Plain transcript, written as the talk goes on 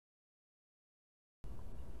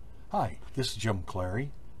Hi, this is Jim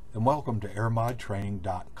Clary, and welcome to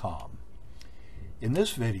AERMODtraining.com. In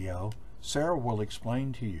this video, Sarah will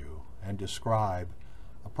explain to you and describe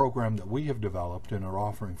a program that we have developed and are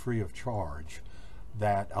offering free of charge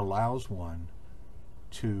that allows one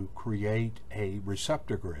to create a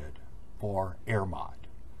receptor grid for AERMOD.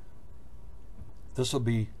 This will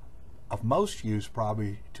be of most use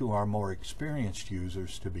probably to our more experienced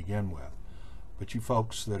users to begin with, but you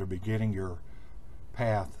folks that are beginning your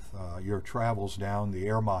path, your travels down the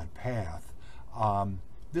AERMOD path,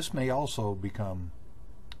 this may also become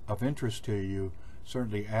of interest to you,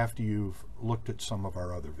 certainly after you've looked at some of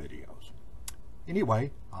our other videos. Anyway,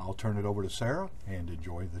 I'll turn it over to Sarah and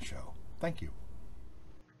enjoy the show. Thank you.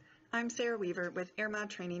 I'm Sarah Weaver with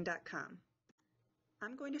AERMODtraining.com.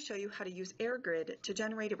 I'm going to show you how to use AERGRID to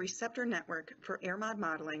generate a receptor network for AERMOD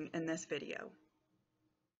modeling in this video.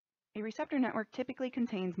 A receptor network typically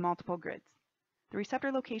contains multiple grids. The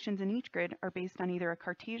receptor locations in each grid are based on either a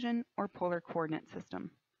Cartesian or polar coordinate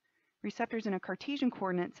system. Receptors in a Cartesian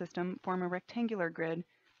coordinate system form a rectangular grid,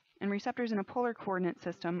 and receptors in a polar coordinate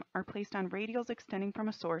system are placed on radials extending from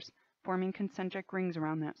a source, forming concentric rings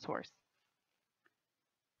around that source.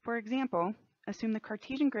 For example, assume the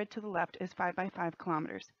Cartesian grid to the left is 5 by 5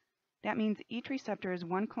 kilometers. That means each receptor is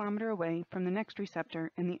 1 kilometer away from the next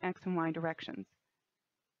receptor in the x and y directions.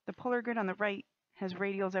 The polar grid on the right has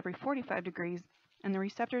radials every 45 degrees, and the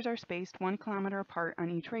receptors are spaced 1 kilometer apart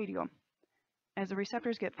on each radial. As the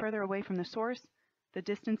receptors get further away from the source, the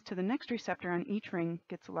distance to the next receptor on each ring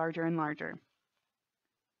gets larger and larger.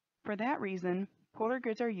 For that reason, polar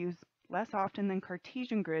grids are used less often than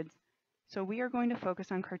Cartesian grids, so we are going to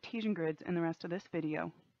focus on Cartesian grids in the rest of this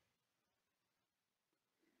video.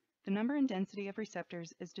 The number and density of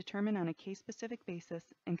receptors is determined on a case-specific basis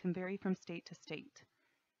and can vary from state to state.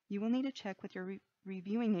 You will need to check with your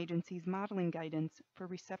reviewing agency's modeling guidance for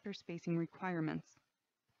receptor spacing requirements.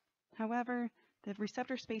 However, the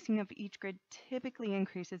receptor spacing of each grid typically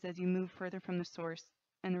increases as you move further from the source,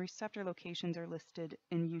 and the receptor locations are listed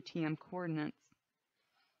in UTM coordinates.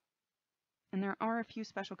 And there are a few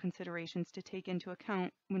special considerations to take into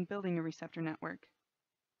account when building a receptor network.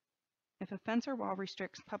 If a fence or wall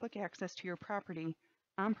restricts public access to your property,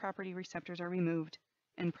 on-property receptors are removed,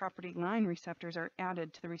 and property line receptors are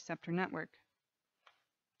added to the receptor network.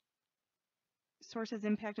 Sources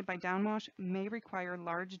impacted by downwash may require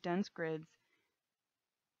large, dense grids,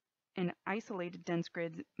 and isolated dense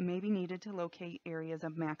grids may be needed to locate areas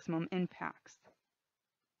of maximum impacts.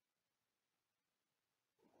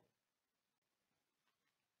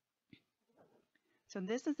 So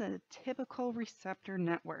this is a typical receptor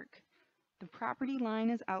network. The property line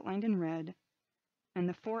is outlined in red, and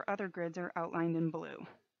the 4 other grids are outlined in blue.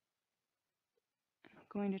 I'm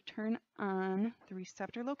going to turn on the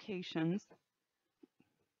receptor locations,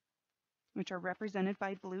 which are represented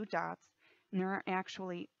by blue dots, and there are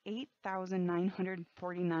actually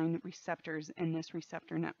 8,949 receptors in this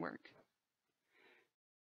receptor network.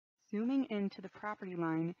 Zooming into the property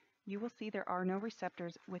line, you will see there are no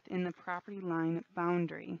receptors within the property line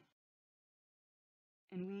boundary.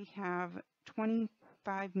 And we have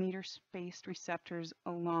 25 meter spaced receptors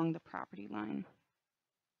along the property line.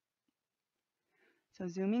 So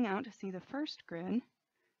zooming out to see the first grid,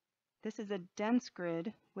 this is a dense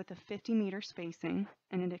grid with a 50 meter spacing,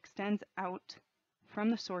 and it extends out from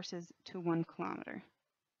the sources to 1 kilometer.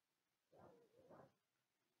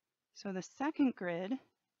 So the second grid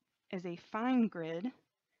is a fine grid,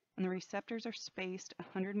 and the receptors are spaced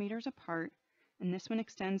 100 meters apart, and this one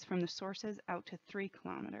extends from the sources out to 3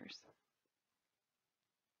 kilometers.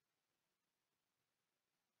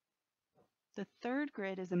 The third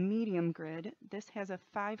grid is a medium grid. This has a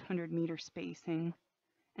 500 meter spacing,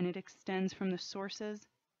 and it extends from the sources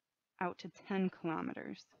out to 10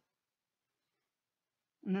 kilometers.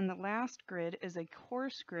 And then the last grid is a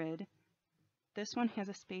coarse grid. This one has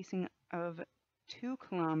a spacing of 2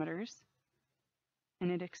 kilometers, and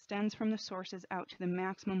it extends from the sources out to the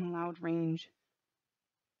maximum allowed range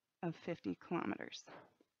of 50 kilometers.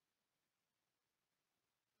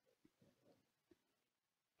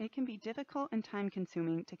 It can be difficult and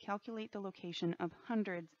time-consuming to calculate the location of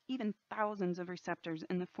hundreds, even thousands of receptors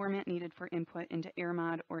in the format needed for input into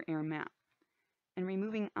AERMOD or AERMAP. And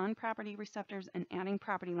removing on-property receptors and adding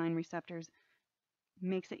property line receptors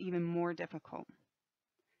makes it even more difficult.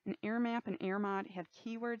 An AERMAP and AERMOD have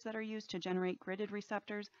keywords that are used to generate gridded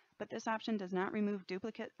receptors, but this option does not remove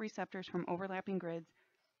duplicate receptors from overlapping grids,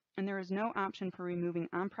 and there is no option for removing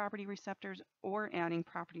on-property receptors or adding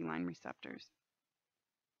property line receptors.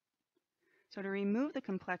 So to remove the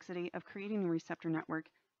complexity of creating a receptor network,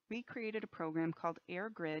 we created a program called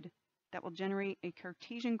AERGRID that will generate a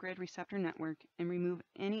Cartesian grid receptor network and remove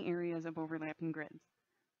any areas of overlapping grids.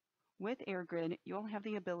 With AERGRID, you'll have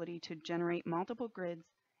the ability to generate multiple grids,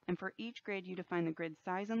 and for each grid you define the grid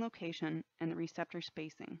size and location and the receptor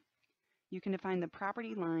spacing. You can define the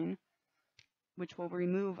property line, which will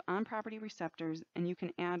remove on-property receptors, and you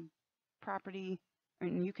can add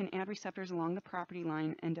receptors along the property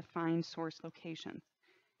line and define source locations.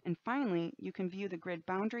 And finally, you can view the grid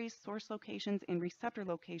boundaries, source locations, and receptor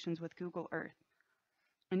locations with Google Earth.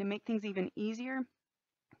 And to make things even easier,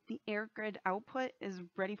 the AERGRID output is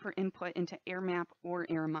ready for input into AERMAP or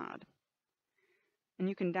AERMOD. And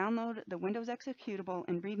you can download the Windows executable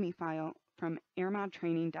and README file from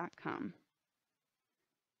AERMODtraining.com.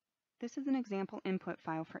 This is an example input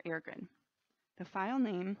file for AERGRID. The file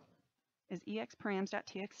name is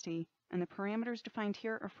exparams.txt, and the parameters defined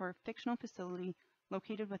here are for a fictional facility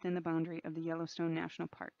located within the boundary of the Yellowstone National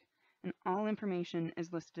Park, and all information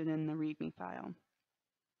is listed in the README file.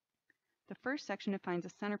 The first section defines the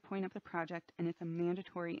center point of the project, and it's a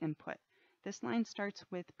mandatory input. This line starts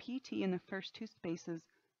with PT in the first two spaces,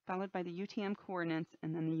 followed by the UTM coordinates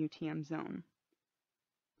and then the UTM zone.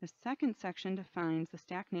 The second section defines the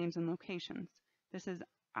stack names and locations. This is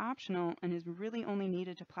optional and is really only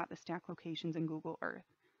needed to plot the stack locations in Google Earth.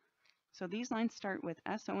 So these lines start with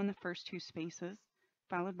SO in the first two spaces,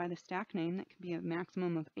 followed by the stack name that can be a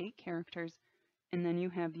maximum of 8 characters, and then you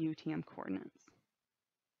have the UTM coordinates.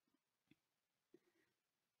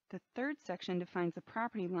 The third section defines the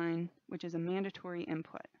property line, which is a mandatory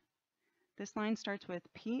input. This line starts with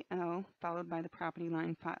PL followed by the property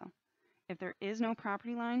line file. If there is no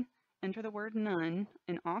property line, enter the word none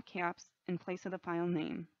in all caps in place of the file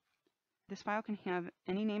name. This file can have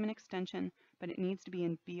any name and extension, but it needs to be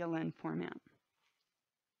in BLN format.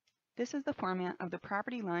 This is the format of the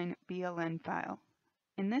property line BLN file.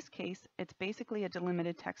 In this case, it's basically a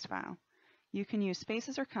delimited text file. You can use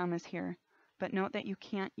spaces or commas here, but note that you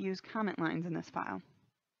can't use comment lines in this file.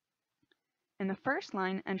 In the first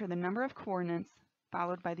line, enter the number of coordinates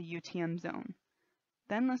followed by the UTM zone.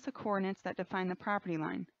 Then list the coordinates that define the property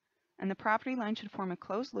line, and the property line should form a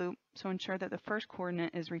closed loop, so ensure that the first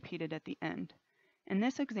coordinate is repeated at the end. In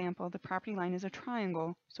this example, the property line is a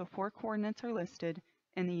triangle, so 4 coordinates are listed,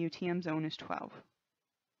 and the UTM zone is 12.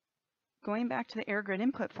 Going back to the AERGRID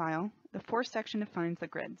input file, the fourth section defines the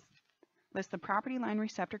grids. List the property line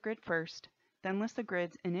receptor grid first, then list the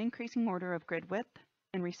grids in increasing order of grid width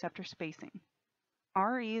and receptor spacing.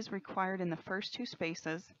 RE is required in the first 2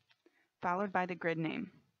 spaces, followed by the grid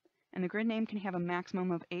name. And the grid name can have a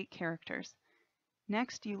maximum of 8 characters.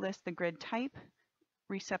 Next, you list the grid type,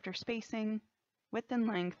 receptor spacing, width and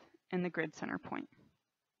length, and the grid center point.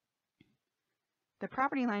 The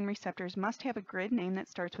property line receptors must have a grid name that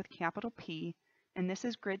starts with capital P, and this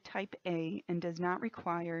is grid type A and does not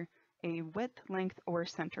require a width, length, or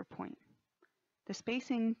center point. The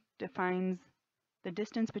spacing defines the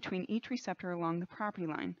distance between each receptor along the property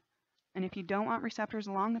line. And if you don't want receptors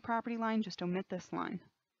along the property line, just omit this line.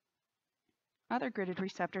 Other gridded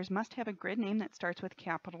receptors must have a grid name that starts with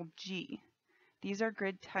capital G. These are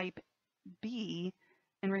grid type B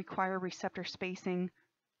and require receptor spacing,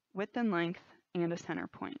 width and length, and a center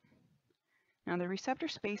point. Now the receptor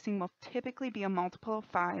spacing will typically be a multiple of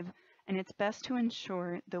 5, and it's best to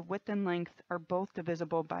ensure the width and length are both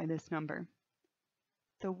divisible by this number.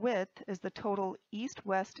 The width is the total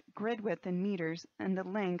east-west grid width in meters, and the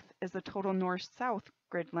length is the total north-south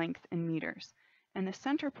grid length in meters. And the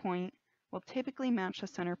center point will typically match the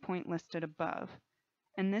center point listed above.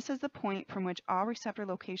 And this is the point from which all receptor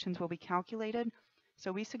locations will be calculated,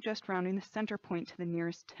 so we suggest rounding the center point to the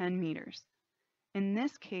nearest 10 meters. In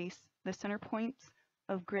this case, the center points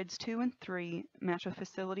of grids 2 and 3 match a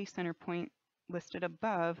facility center point listed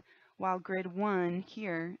above, while grid 1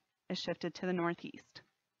 here is shifted to the northeast.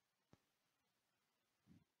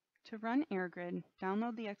 To run AERGRID,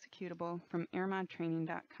 download the executable from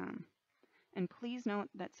AERMODtraining.com. And please note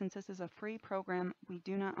that since this is a free program, we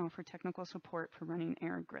do not offer technical support for running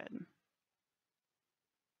AERGRID.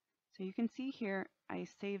 So you can see here, I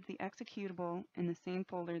saved the executable in the same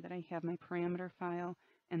folder that I have my parameter file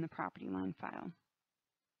and the property line file.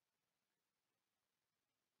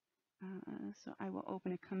 So I will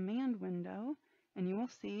open a command window, and you will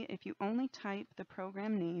see if you only type the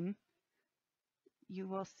program name, you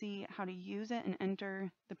will see how to use it and enter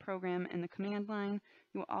the program in the command line.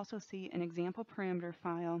 You will also see an example parameter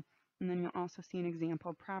file, and then you'll also see an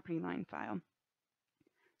example property line file.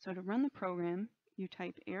 So to run the program, you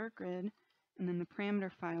type AERGRID and then the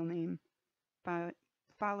parameter file name,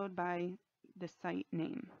 followed by the site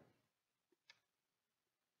name.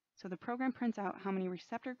 So the program prints out how many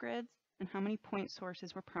receptor grids and how many point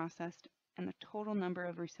sources were processed, and the total number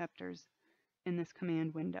of receptors in this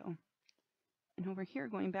command window. And over here,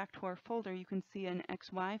 going back to our folder, you can see an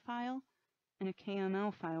XY file and a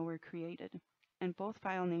KML file were created, and both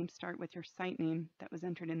file names start with your site name that was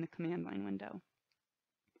entered in the command line window.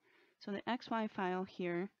 So the XY file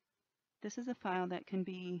here, this is a file that can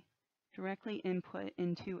be directly input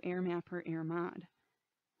into AERMAP or AERMOD.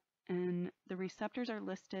 And the receptors are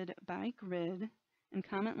listed by grid, and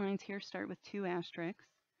comment lines here start with 2 asterisks.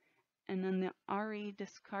 And then the RE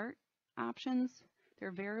discard options,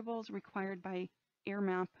 they're variables required by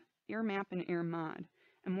AERMAP and AERMOD.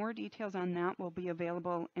 And more details on that will be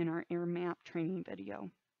available in our AERMAP training video.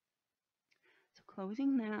 So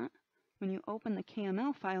closing that, when you open the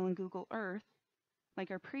KML file in Google Earth,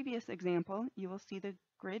 like our previous example, you will see the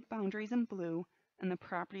grid boundaries in blue and the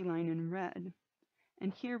property line in red.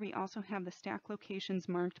 And here we also have the stack locations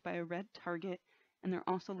marked by a red target, and they're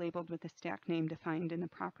also labeled with the stack name defined in the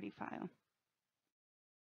property file.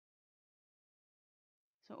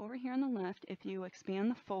 So over here on the left, if you expand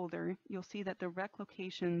the folder, you'll see that the rec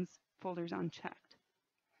locations folder is unchecked.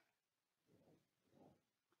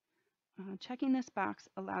 Checking this box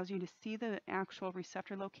allows you to see the actual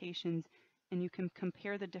receptor locations, and you can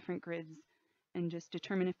compare the different grids and just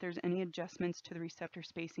determine if there's any adjustments to the receptor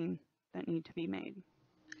spacing that need to be made.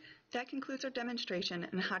 That concludes our demonstration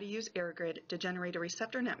on how to use AERGRID to generate a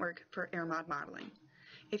receptor network for AERMOD modeling.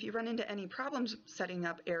 If you run into any problems setting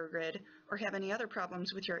up AERGRID or have any other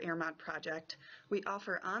problems with your AERMOD project, we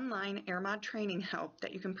offer online AERMOD training help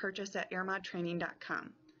that you can purchase at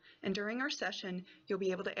AERMODtraining.com. And during our session, you'll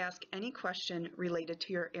be able to ask any question related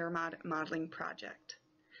to your AERMOD modeling project.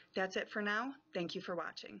 That's it for now. Thank you for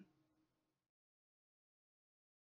watching.